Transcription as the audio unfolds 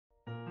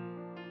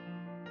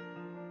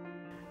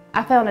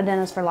I found a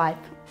dentist for life.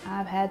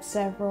 I've had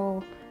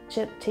several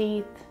chipped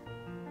teeth,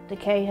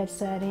 decay had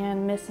set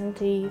in, missing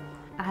teeth.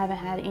 I haven't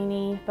had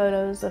any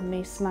photos of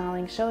me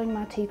smiling, showing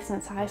my teeth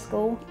since high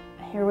school.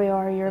 Here we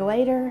are a year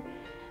later.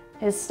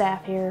 His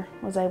staff here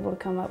was able to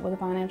come up with a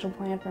financial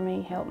plan for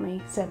me, help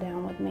me, sit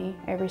down with me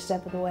every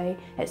step of the way,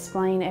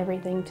 explain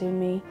everything to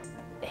me.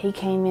 He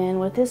came in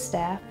with his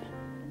staff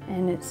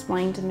and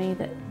explained to me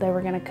that they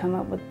were going to come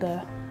up with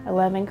the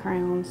 11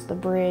 crowns, the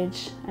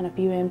bridge, and a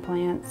few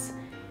implants.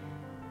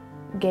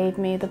 Gave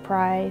me the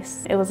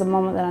price. It was a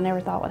moment that I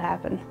never thought would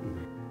happen.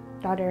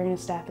 Dr.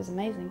 Arrington's staff is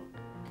amazing.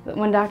 But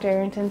when Dr.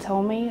 Arrington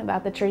told me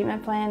about the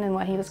treatment plan and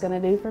what he was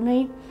going to do for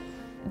me,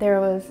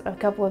 there was a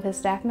couple of his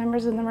staff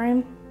members in the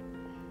room,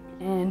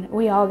 and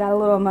we all got a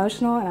little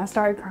emotional and I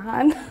started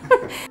crying.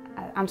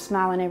 I'm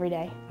smiling every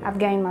day. I've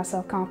gained my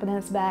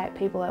self-confidence back.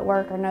 People at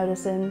work are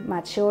noticing,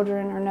 my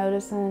children are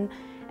noticing,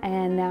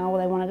 and now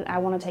I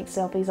want to take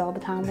selfies all the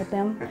time with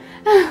them.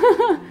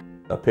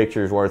 A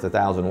picture's worth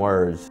 1,000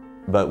 words,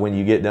 but when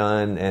you get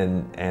done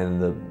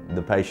and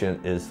the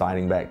patient is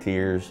fighting back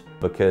tears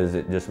because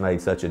it just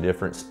made such a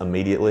difference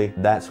immediately,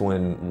 that's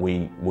when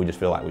we just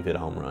feel like we've hit a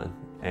home run.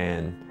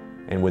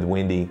 And with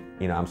Wendy,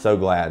 you know, I'm so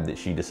glad that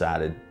she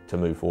decided to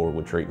move forward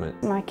with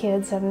treatment. My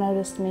kids have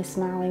noticed me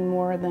smiling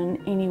more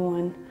than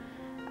anyone.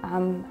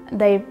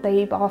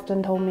 They've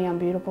often told me I'm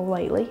beautiful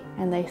lately,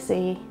 and they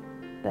see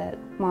that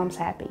Mom's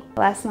happy.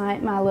 Last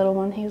night, my little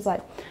one, he was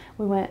like,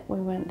 we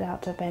went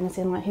out to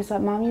Fantasyland. He's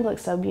like, Mom, you look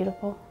so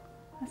beautiful.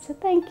 I said,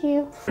 thank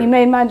you. You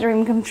made my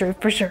dream come true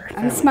for sure.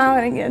 I'm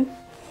smiling again.